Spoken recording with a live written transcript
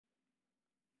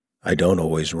I don't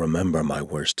always remember my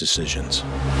worst decisions.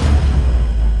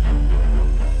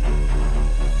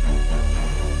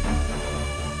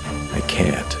 I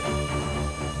can't.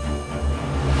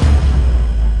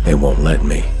 They won't let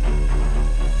me.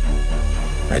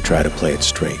 I try to play it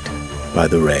straight, by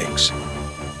the regs.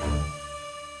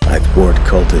 I thwart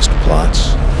cultist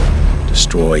plots,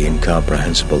 destroy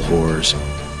incomprehensible horrors,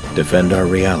 defend our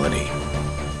reality.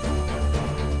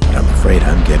 But I'm afraid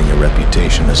I'm getting a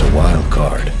reputation as a wild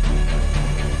card.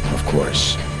 Of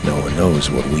course, no one knows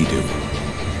what we do.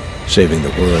 Saving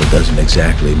the world doesn't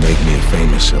exactly make me a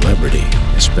famous celebrity,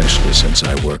 especially since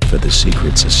I work for the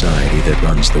secret society that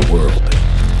runs the world.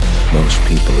 Most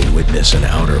people who witness an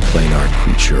outer planar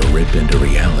creature rip into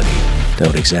reality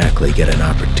don't exactly get an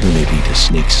opportunity to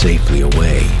sneak safely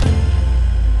away.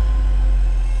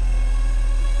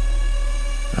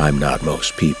 I'm not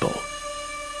most people.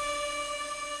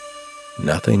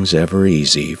 Nothing's ever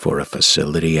easy for a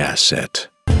facility asset.